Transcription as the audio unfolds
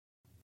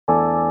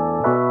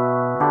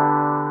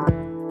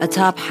A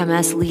top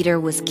Hamas leader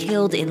was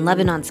killed in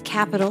Lebanon's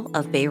capital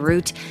of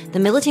Beirut. The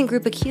militant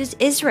group accused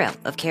Israel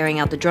of carrying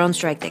out the drone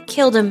strike that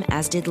killed him,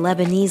 as did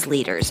Lebanese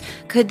leaders.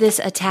 Could this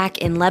attack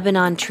in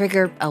Lebanon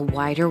trigger a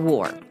wider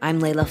war?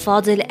 I'm Leila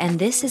Fadel, and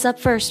this is Up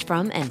First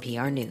from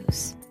NPR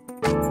News.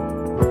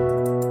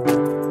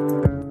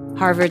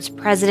 Harvard's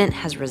president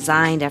has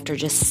resigned after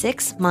just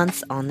 6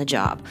 months on the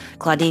job.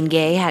 Claudine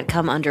Gay had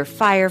come under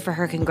fire for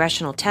her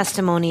congressional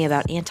testimony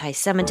about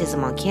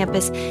anti-Semitism on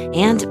campus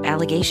and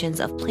allegations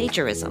of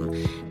plagiarism.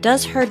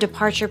 Does her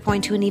departure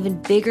point to an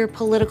even bigger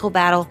political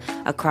battle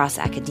across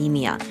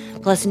academia?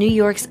 Plus, New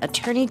York's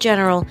Attorney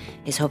General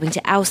is hoping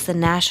to oust the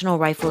National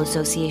Rifle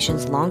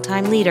Association's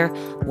longtime leader,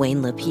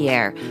 Wayne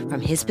LaPierre,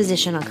 from his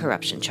position on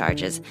corruption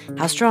charges.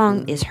 How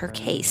strong is her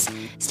case?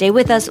 Stay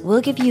with us.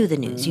 We'll give you the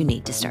news you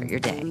need to start your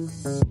day.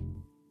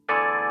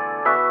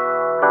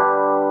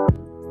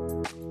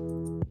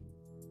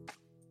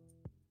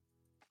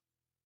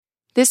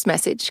 This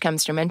message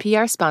comes from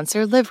NPR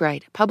sponsor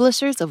LiveRight,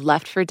 publishers of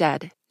Left for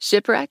Dead: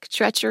 Shipwreck,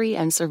 Treachery,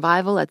 and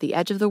Survival at the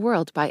Edge of the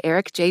World by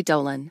Eric J.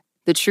 Dolan.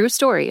 The true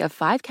story of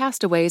 5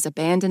 castaways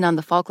abandoned on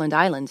the Falkland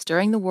Islands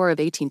during the War of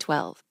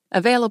 1812.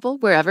 Available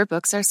wherever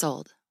books are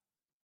sold.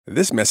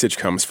 This message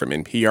comes from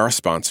NPR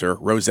sponsor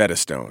Rosetta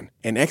Stone,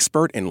 an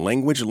expert in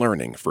language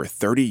learning for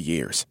 30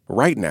 years.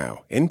 Right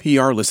now,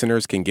 NPR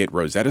listeners can get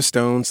Rosetta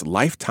Stone's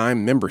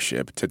lifetime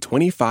membership to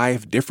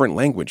 25 different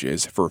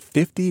languages for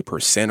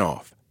 50%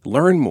 off.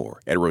 Learn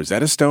more at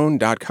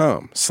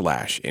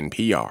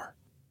rosettastone.com/NPR.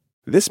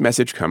 This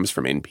message comes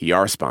from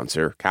NPR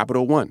sponsor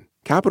Capital One.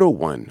 Capital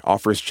One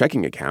offers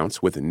checking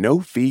accounts with no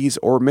fees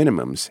or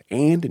minimums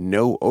and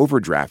no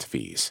overdraft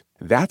fees.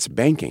 That's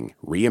banking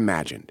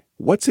reimagined.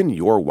 What's in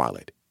your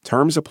wallet?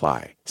 Terms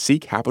apply. See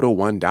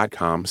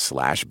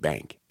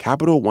CapitalOne.com/bank.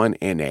 Capital One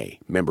N.A.,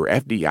 member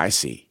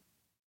FDIC.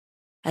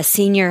 A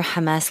senior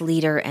Hamas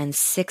leader and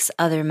 6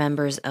 other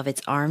members of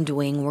its armed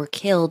wing were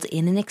killed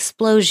in an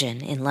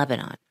explosion in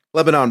Lebanon.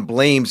 Lebanon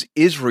blames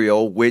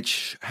Israel,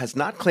 which has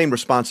not claimed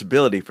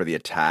responsibility for the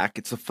attack.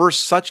 It's the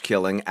first such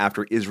killing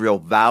after Israel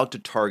vowed to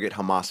target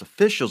Hamas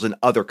officials in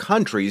other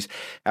countries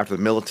after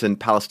the militant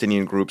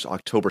Palestinian group's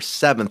October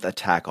 7th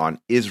attack on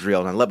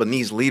Israel. And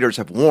Lebanese leaders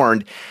have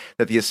warned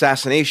that the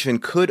assassination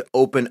could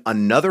open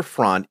another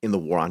front in the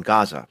war on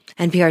Gaza.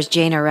 NPR's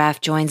Jane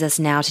Aref joins us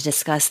now to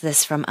discuss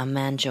this from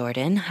Amman,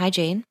 Jordan. Hi,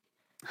 Jane.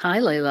 Hi,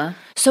 Leila.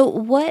 So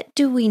what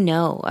do we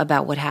know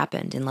about what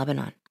happened in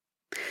Lebanon?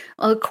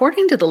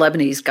 According to the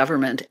Lebanese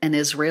government, an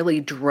Israeli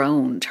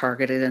drone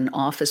targeted an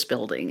office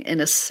building in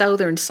a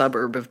southern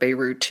suburb of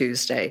Beirut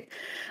Tuesday.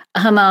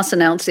 Hamas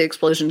announced the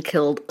explosion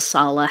killed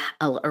Salah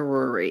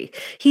al-Aruri.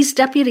 He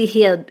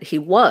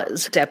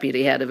was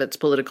deputy head of its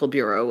political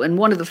bureau and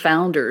one of the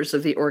founders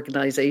of the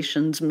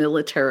organization's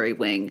military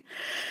wing.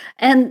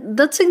 And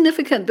that's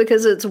significant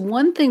because it's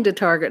one thing to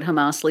target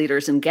Hamas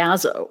leaders in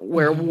Gaza,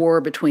 where war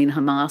between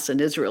Hamas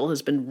and Israel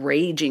has been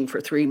raging for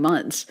 3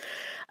 months.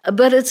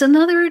 But it's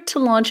another to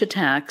launch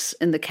attacks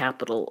in the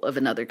capital of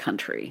another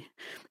country.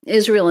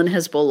 Israel and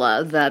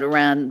Hezbollah, that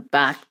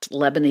Iran-backed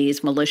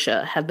Lebanese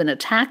militia, have been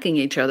attacking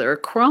each other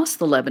across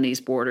the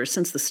Lebanese border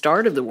since the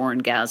start of the war in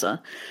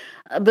Gaza.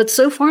 But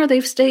so far,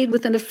 they've stayed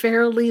within a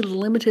fairly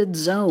limited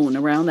zone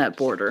around that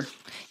border.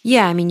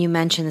 Yeah, I mean, you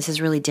mentioned this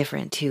is really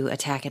different to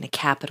attack in a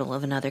capital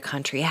of another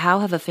country.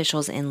 How have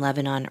officials in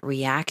Lebanon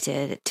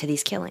reacted to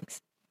these killings?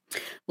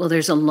 Well,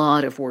 there's a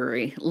lot of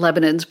worry.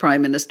 Lebanon's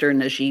Prime Minister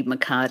Najib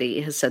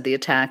Mikati has said the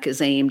attack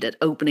is aimed at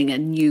opening a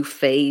new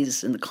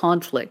phase in the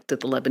conflict at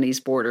the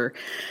Lebanese border.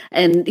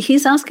 And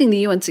he's asking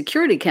the UN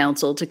Security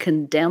Council to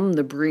condemn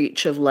the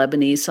breach of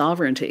Lebanese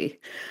sovereignty.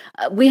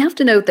 We have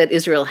to note that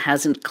Israel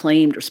hasn't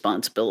claimed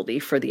responsibility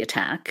for the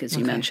attack, as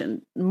you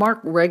mentioned.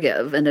 Mark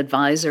Regev, an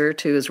advisor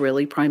to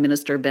Israeli Prime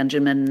Minister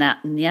Benjamin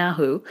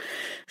Netanyahu,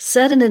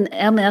 said in an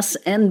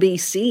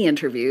MSNBC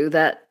interview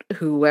that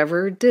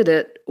whoever did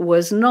it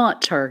was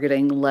not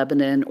targeting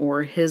Lebanon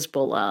or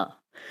Hezbollah.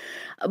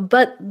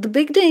 But the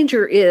big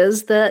danger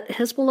is that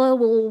Hezbollah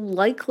will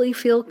likely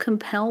feel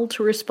compelled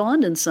to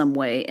respond in some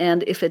way.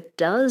 And if it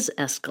does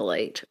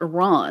escalate,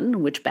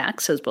 Iran, which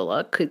backs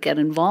Hezbollah, could get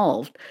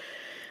involved.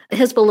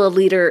 Hezbollah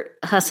leader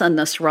Hassan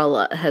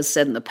Nasrallah has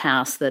said in the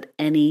past that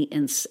any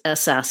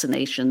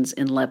assassinations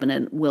in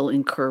Lebanon will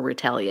incur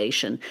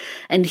retaliation.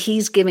 And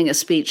he's giving a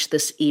speech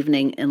this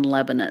evening in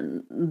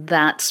Lebanon.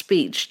 That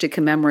speech, to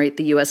commemorate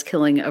the U.S.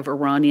 killing of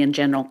Iranian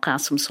General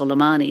Qasem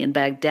Soleimani in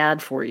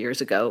Baghdad 4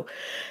 years ago,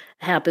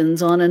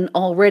 happens on an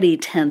already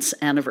tense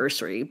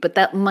anniversary. But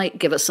that might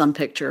give us some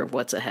picture of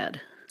what's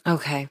ahead.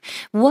 Okay.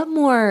 What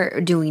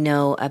more do we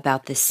know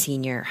about this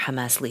senior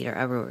Hamas leader,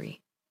 Aruri?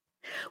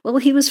 Well,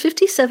 he was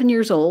 57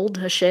 years old,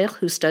 a sheikh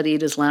who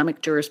studied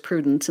Islamic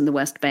jurisprudence in the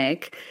West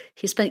Bank.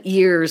 He spent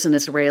years in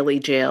Israeli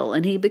jail,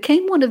 and he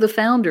became one of the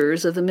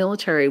founders of the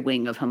military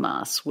wing of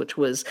Hamas, which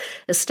was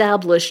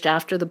established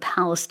after the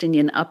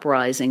Palestinian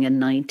uprising in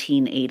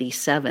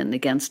 1987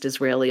 against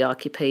Israeli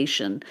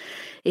occupation.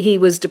 He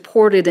was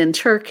deported in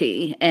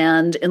Turkey,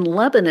 and in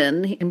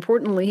Lebanon,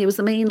 importantly, he was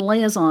the main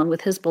liaison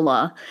with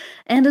Hezbollah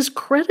and is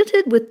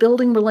credited with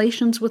building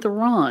relations with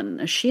Iran,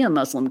 a Shia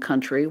Muslim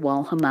country,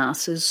 while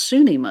Hamas is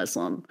Sunni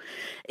Muslim.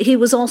 He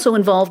was also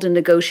involved in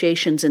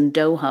negotiations in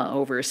Doha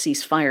over a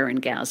ceasefire in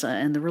Gaza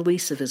and the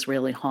release of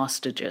Israeli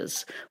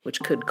hostages,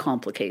 which could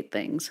complicate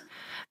things.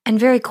 And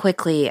very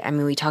quickly, I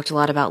mean, we talked a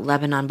lot about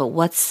Lebanon, but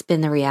what's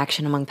been the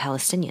reaction among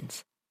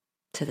Palestinians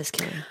to this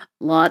killing?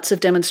 Lots of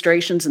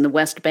demonstrations in the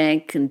West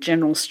Bank and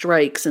general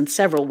strikes in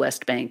several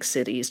West Bank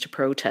cities to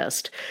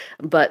protest.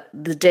 But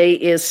the day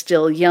is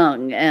still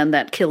young, and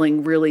that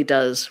killing really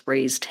does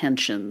raise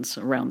tensions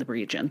around the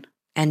region.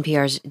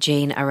 NPR's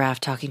Jane Arraf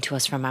talking to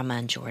us from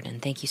Amman, Jordan.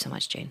 Thank you so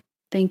much, Jane.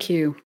 Thank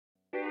you.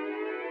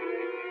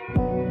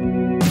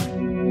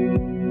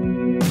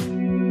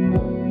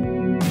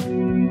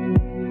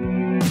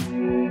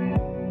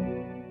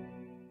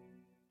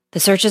 The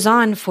search is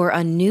on for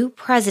a new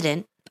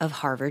president of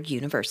Harvard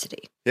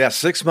University. Yeah,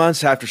 6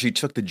 months after she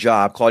took the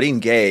job, Claudine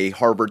Gay,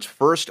 Harvard's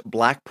first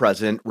black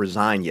president,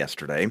 resigned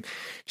yesterday.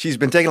 She's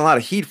been taking a lot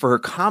of heat for her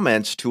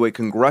comments to a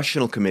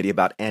congressional committee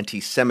about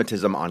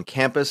anti-Semitism on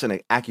campus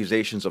and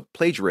accusations of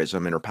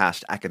plagiarism in her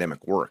past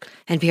academic work.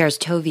 NPR's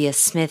Tovia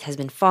Smith has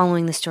been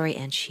following the story,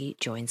 and she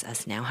joins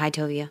us now. Hi,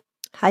 Tovia.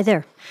 Hi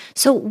there.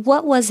 So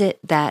what was it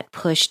that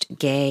pushed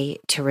Gay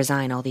to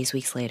resign all these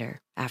weeks later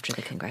after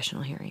the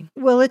congressional hearing?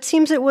 Well, it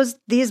seems it was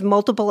these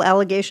multiple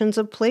allegations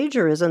of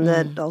plagiarism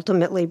that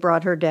ultimately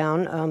brought her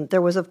down.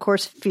 There was, of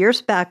course,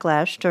 fierce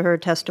backlash to her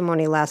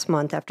testimony last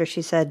month after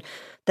she said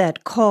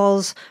that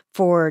calls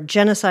for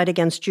genocide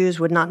against Jews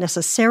would not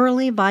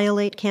necessarily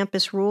violate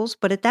campus rules.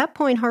 But at that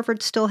point,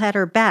 Harvard still had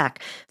her back.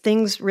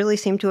 Things really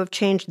seem to have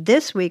changed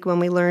this week when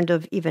we learned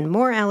of even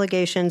more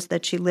allegations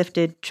that she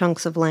lifted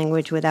chunks of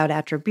language without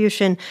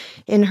attribution.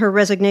 In her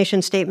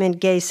resignation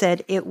statement, Gay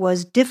said it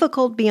was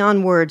difficult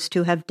beyond words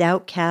to have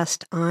doubt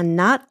cast on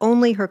not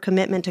only her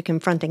commitment to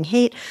confronting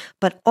hate,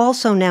 but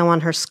also now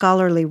on her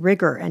scholarly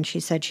rigor. And she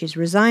said she's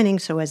resigning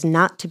so as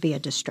not to be a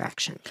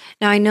distraction.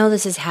 Now, I know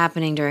this is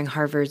happening during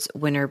Harvard's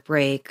winter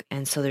break,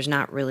 and so there's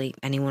not really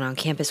anyone on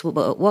campus.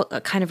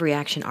 What kind of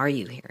reaction are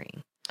you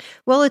hearing?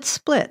 Well, it's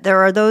split. There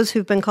are those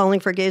who've been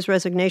calling for Gay's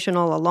resignation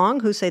all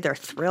along who say they're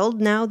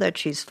thrilled now that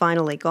she's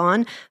finally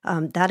gone.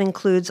 That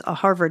includes a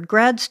Harvard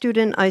grad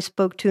student I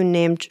spoke to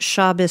named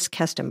Shabbos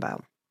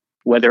Kestenbaum.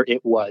 Whether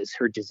it was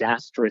her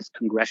disastrous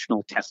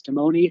congressional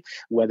testimony,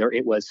 whether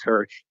it was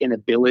her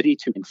inability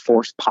to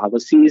enforce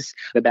policies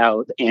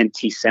about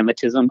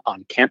anti-Semitism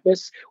on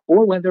campus,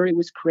 or whether it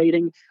was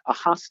creating a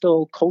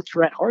hostile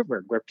culture at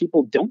Harvard where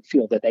people don't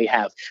feel that they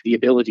have the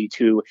ability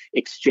to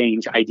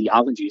exchange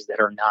ideologies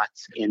that are not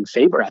in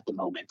favor at the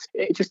moment.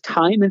 Just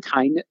time and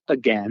time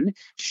again,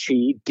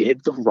 she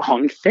did the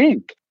wrong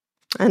thing.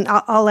 And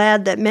I'll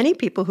add that many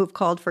people who've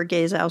called for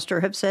Gay's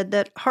ouster have said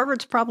that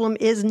Harvard's problem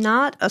is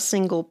not a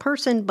single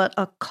person, but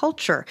a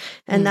culture.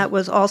 And that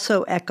was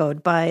also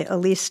echoed by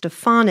Elise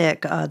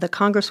Stefanik, the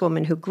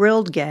congresswoman who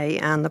grilled Gay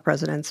and the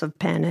presidents of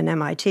Penn and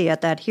MIT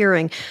at that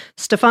hearing.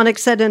 Stefanik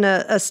said in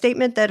a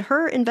statement that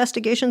her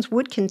investigations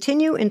would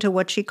continue into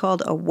what she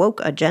called a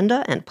woke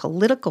agenda and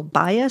political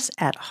bias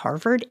at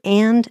Harvard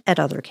and at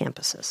other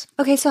campuses.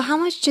 Okay, so how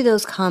much do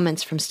those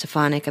comments from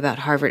Stefanik about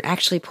Harvard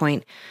actually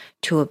point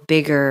to a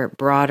bigger,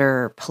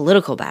 broader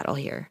political battle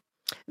here?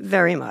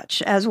 Very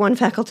much. As one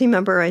faculty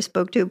member I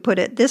spoke to put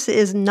it, this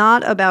is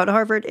not about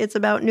Harvard, it's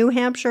about New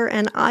Hampshire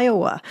and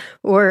Iowa.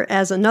 Or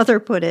as another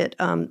put it,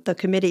 the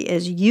committee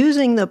is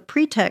using the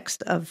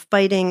pretext of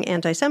fighting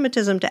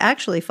anti-Semitism to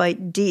actually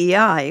fight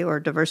DEI,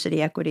 or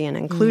diversity, equity, and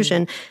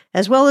inclusion,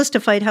 as well as to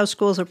fight how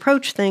schools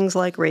approach things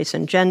like race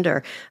and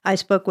gender. I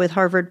spoke with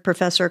Harvard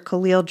professor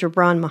Khalil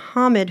Gibran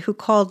Muhammad, who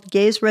called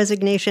Gay's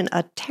resignation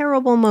a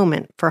terrible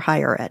moment for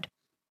higher ed.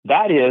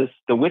 That is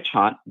the witch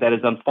hunt that is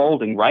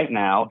unfolding right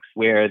now,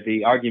 where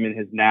the argument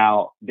has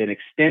now been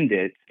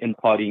extended in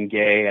Claudine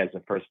Gay as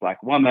a first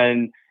Black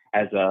woman,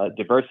 as a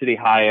diversity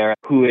hire,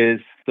 who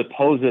is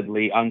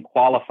supposedly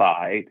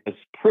unqualified, as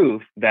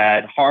proof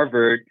that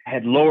Harvard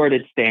had lowered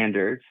its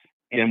standards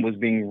and was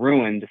being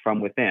ruined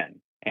from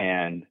within.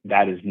 And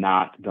that is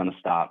not going to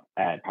stop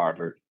at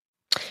Harvard.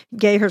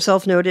 Gay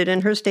herself noted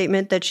in her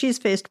statement that she's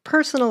faced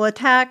personal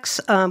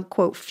attacks,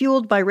 quote,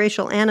 fueled by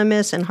racial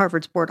animus, and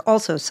Harvard's board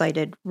also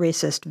cited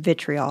racist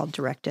vitriol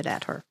directed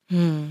at her.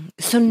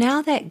 So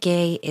now that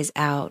Gay is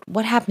out,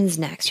 what happens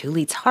next? Who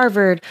leads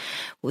Harvard?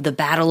 The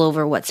battle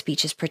over what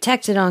speech is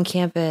protected on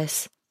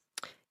campus?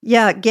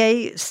 Yeah,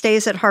 Gay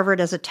stays at Harvard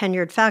as a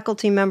tenured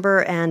faculty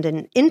member, and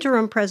an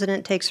interim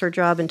president takes her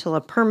job until a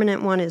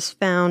permanent one is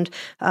found.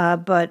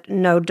 But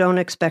no, don't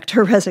expect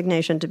her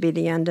resignation to be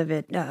the end of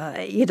it,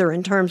 either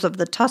in terms of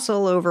the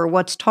tussle over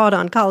what's taught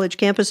on college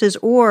campuses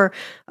or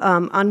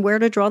on where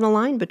to draw the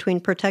line between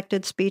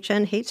protected speech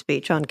and hate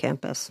speech on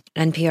campus.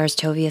 NPR's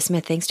Tovia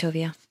Smith. Thanks,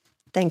 Tovia.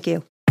 Thank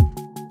you.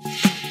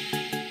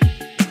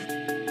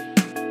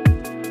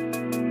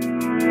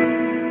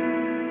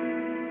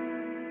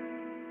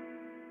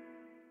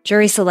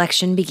 Jury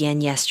selection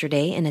began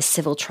yesterday in a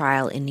civil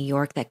trial in New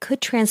York that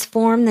could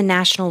transform the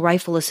National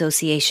Rifle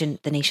Association,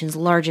 the nation's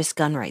largest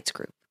gun rights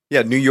group.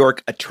 Yeah, New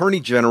York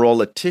Attorney General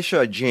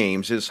Letitia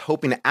James is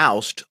hoping to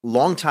oust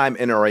longtime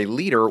NRA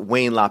leader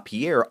Wayne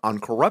LaPierre on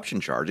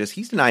corruption charges.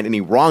 He's denied any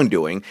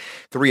wrongdoing.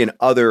 3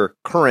 other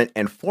current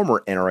and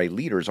former NRA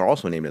leaders are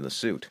also named in the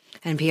suit.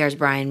 NPR's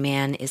Brian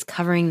Mann is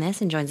covering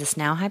this and joins us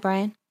now. Hi,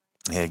 Brian.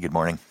 Hey, good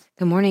morning.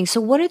 Good morning. So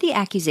what are the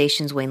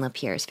accusations Wayne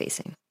LaPierre is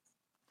facing?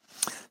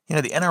 You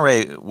know, the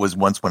NRA was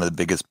once one of the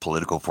biggest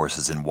political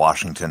forces in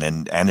Washington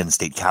and in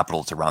state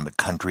capitals around the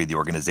country. The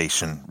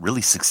organization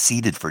really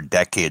succeeded for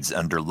decades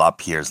under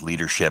LaPierre's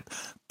leadership,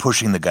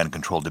 pushing the gun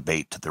control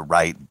debate to the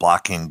right,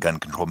 blocking gun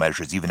control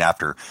measures even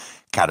after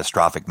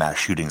catastrophic mass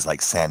shootings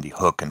like Sandy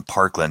Hook and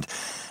Parkland.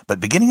 But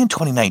beginning in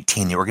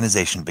 2019, the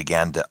organization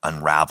began to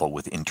unravel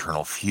with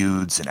internal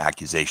feuds and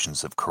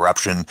accusations of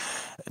corruption.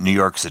 New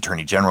York's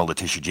Attorney General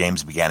Letitia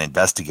James began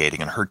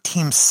investigating, and her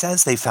team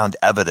says they found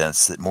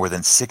evidence that more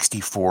than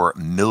 $64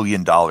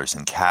 million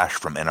in cash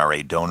from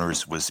NRA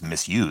donors was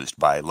misused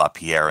by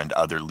LaPierre and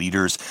other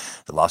leaders.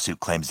 The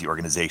lawsuit claims the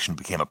organization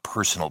became a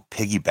personal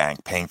piggy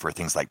bank, paying for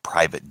things like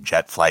private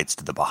jet flights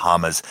to the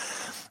Bahamas.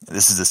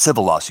 This is a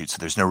civil lawsuit, so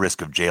there's no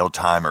risk of jail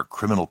time or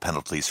criminal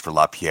penalties for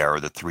LaPierre or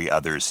the 3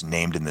 others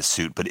named in the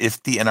suit. But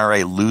if the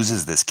NRA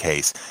loses this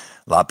case,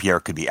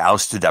 LaPierre could be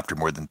ousted after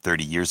more than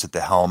 30 years at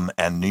the helm,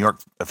 and New York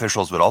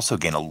officials would also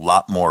gain a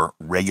lot more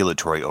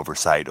regulatory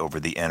oversight over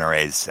the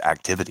NRA's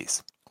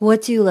activities.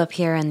 What do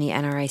LaPierre and the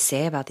NRA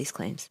say about these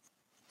claims?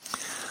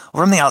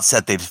 Well, from the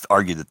outset, they've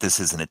argued that this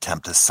is an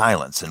attempt to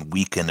silence and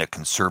weaken a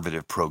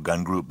conservative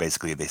pro-gun group.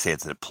 Basically, they say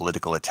it's a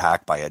political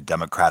attack by a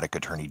Democratic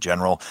attorney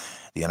general.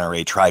 The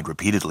NRA tried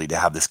repeatedly to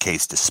have this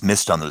case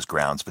dismissed on those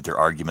grounds, but their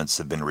arguments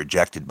have been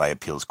rejected by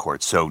appeals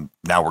courts. So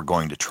now we're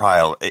going to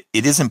trial.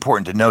 It is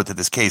important to note that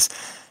this case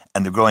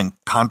and the growing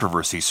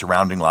controversy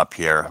surrounding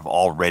LaPierre have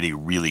already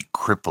really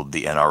crippled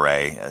the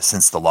NRA.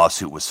 Since the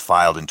lawsuit was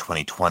filed in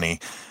 2020,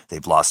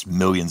 they've lost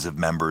millions of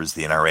members.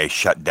 The NRA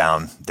shut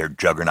down their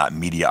juggernaut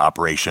media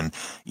operation,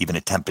 even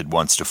attempted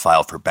once to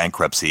file for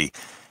bankruptcy.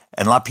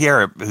 And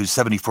LaPierre, who's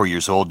 74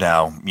 years old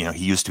now,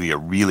 he used to be a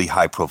really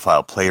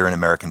high-profile player in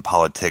American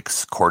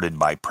politics, courted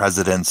by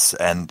presidents,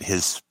 and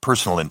his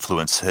personal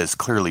influence has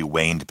clearly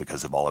waned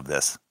because of all of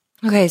this.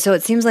 Okay, so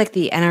it seems like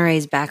the NRA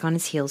is back on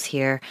its heels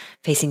here,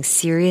 facing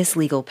serious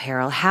legal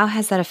peril. How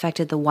has that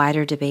affected the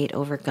wider debate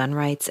over gun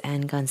rights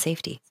and gun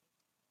safety?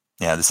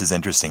 Yeah, this is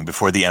interesting.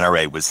 Before the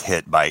NRA was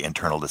hit by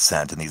internal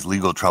dissent and these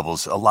legal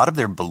troubles, a lot of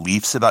their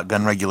beliefs about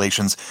gun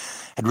regulations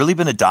had really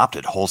been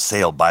adopted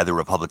wholesale by the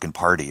Republican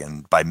Party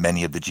and by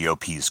many of the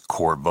GOP's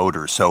core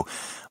voters. So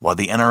while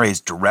the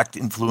NRA's direct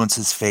influence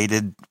has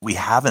faded, we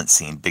haven't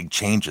seen big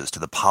changes to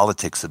the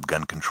politics of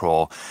gun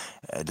control,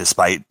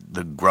 despite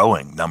the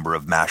growing number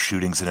of mass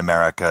shootings in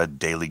America,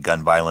 daily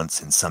gun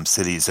violence in some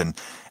cities, and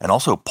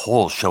also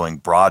polls showing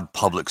broad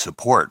public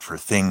support for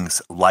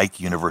things like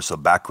universal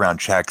background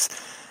checks.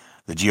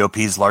 The GOP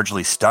is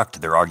largely stuck to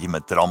their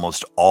argument that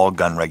almost all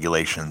gun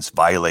regulations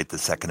violate the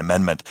Second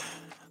Amendment.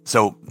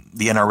 So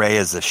the NRA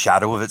is a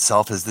shadow of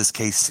itself as this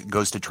case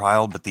goes to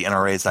trial, but the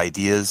NRA's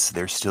ideas,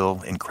 they're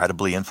still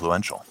incredibly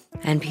influential.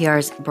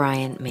 NPR's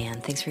Brian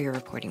Mann. Thanks for your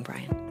reporting,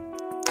 Brian.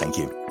 Thank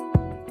you.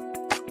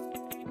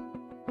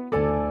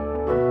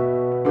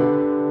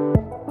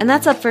 And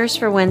that's Up First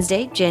for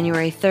Wednesday,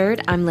 January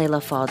 3rd. I'm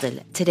Leila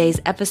Fadel. Today's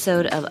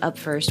episode of Up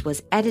First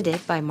was edited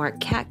by Mark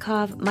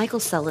Katkov, Michael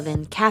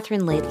Sullivan,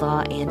 Catherine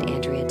Laidlaw, and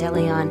Andrea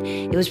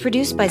DeLeon. It was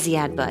produced by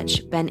Ziad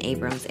Butch, Ben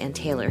Abrams, and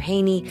Taylor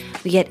Haney.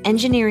 We get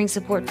engineering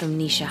support from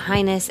Nisha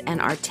Highness, and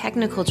our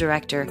technical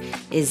director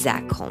is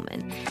Zach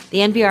Coleman. The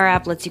NPR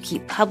app lets you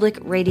keep public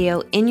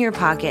radio in your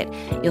pocket.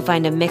 You'll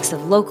find a mix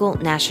of local,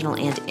 national,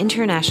 and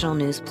international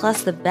news,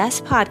 plus the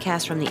best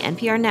podcasts from the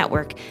NPR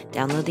network.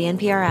 Download the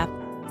NPR app.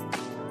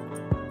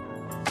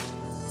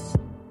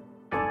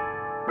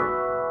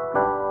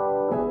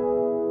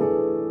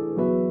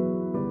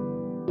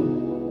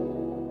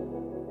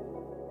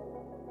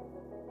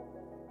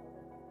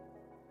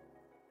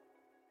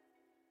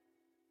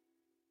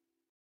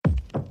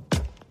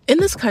 In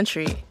this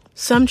country,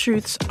 some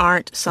truths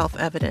aren't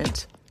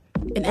self-evident.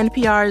 In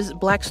NPR's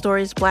Black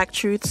Stories, Black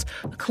Truths,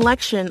 a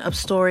collection of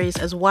stories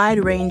as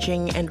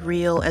wide-ranging and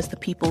real as the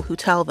people who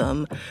tell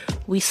them,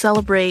 we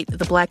celebrate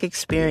the Black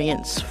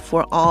experience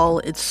for all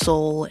its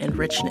soul and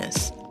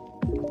richness.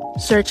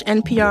 Search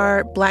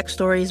NPR Black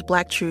Stories,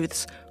 Black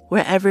Truths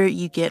wherever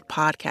you get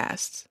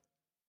podcasts.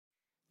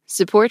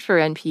 Support for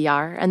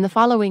NPR and the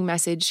following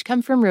message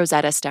come from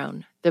Rosetta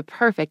Stone, the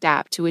perfect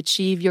app to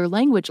achieve your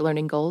language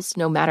learning goals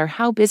no matter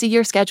how busy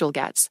your schedule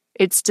gets.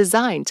 It's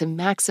designed to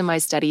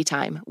maximize study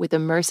time with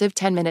immersive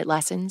 10-minute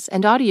lessons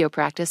and audio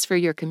practice for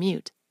your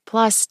commute.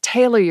 Plus,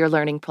 tailor your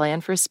learning plan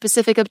for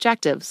specific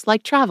objectives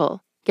like travel.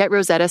 Get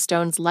Rosetta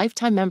Stone's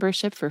lifetime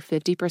membership for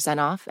 50%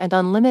 off and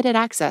unlimited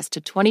access to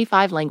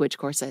 25 language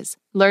courses.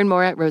 Learn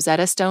more at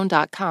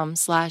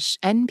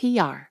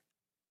rosettastone.com/NPR.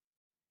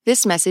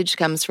 This message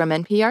comes from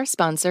NPR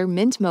sponsor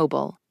Mint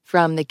Mobile.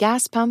 From the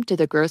gas pump to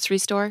the grocery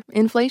store,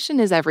 inflation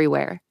is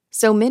everywhere.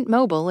 So Mint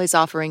Mobile is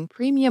offering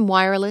premium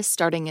wireless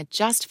starting at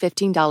just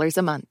 $15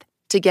 a month.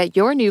 To get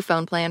your new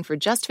phone plan for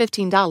just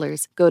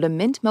 $15, go to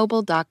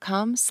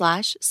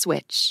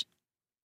mintmobile.com/switch.